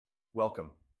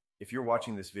Welcome. If you're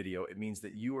watching this video, it means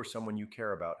that you or someone you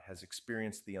care about has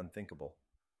experienced the unthinkable.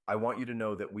 I want you to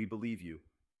know that we believe you,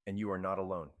 and you are not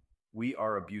alone. We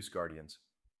are Abuse Guardians,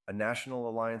 a national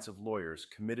alliance of lawyers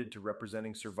committed to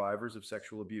representing survivors of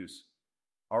sexual abuse.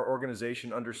 Our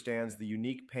organization understands the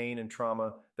unique pain and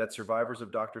trauma that survivors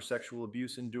of doctor sexual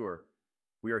abuse endure.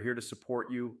 We are here to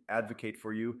support you, advocate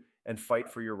for you, and fight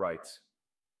for your rights.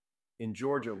 In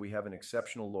Georgia, we have an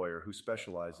exceptional lawyer who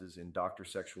specializes in doctor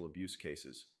sexual abuse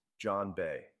cases, John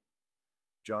Bay.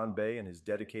 John Bay and his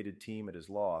dedicated team at his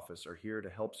law office are here to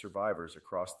help survivors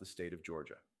across the state of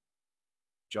Georgia.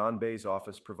 John Bay's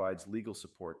office provides legal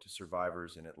support to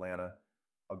survivors in Atlanta,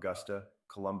 Augusta,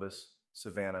 Columbus,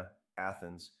 Savannah,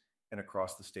 Athens, and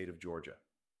across the state of Georgia.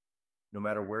 No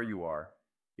matter where you are,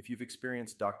 if you've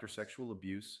experienced doctor sexual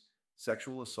abuse,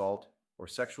 sexual assault, or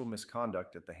sexual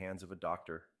misconduct at the hands of a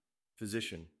doctor,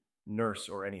 physician, nurse,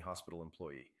 or any hospital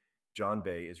employee, John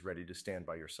Bay is ready to stand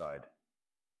by your side.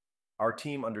 Our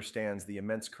team understands the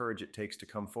immense courage it takes to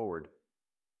come forward.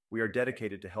 We are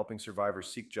dedicated to helping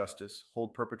survivors seek justice,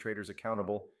 hold perpetrators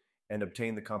accountable, and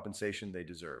obtain the compensation they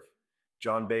deserve.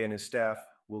 John Bay and his staff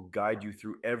will guide you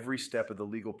through every step of the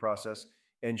legal process,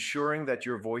 ensuring that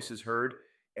your voice is heard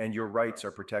and your rights are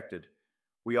protected.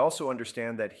 We also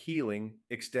understand that healing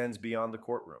extends beyond the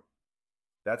courtroom.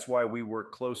 That's why we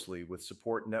work closely with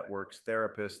support networks,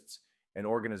 therapists, and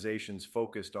organizations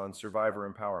focused on survivor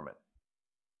empowerment.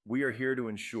 We are here to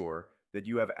ensure that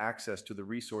you have access to the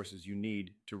resources you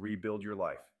need to rebuild your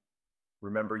life.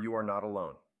 Remember, you are not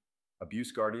alone.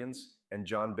 Abuse Guardians and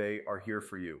John Bay are here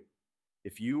for you.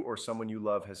 If you or someone you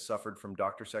love has suffered from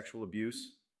doctor sexual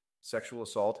abuse, sexual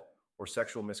assault, or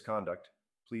sexual misconduct,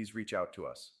 please reach out to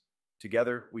us.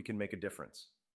 Together, we can make a difference.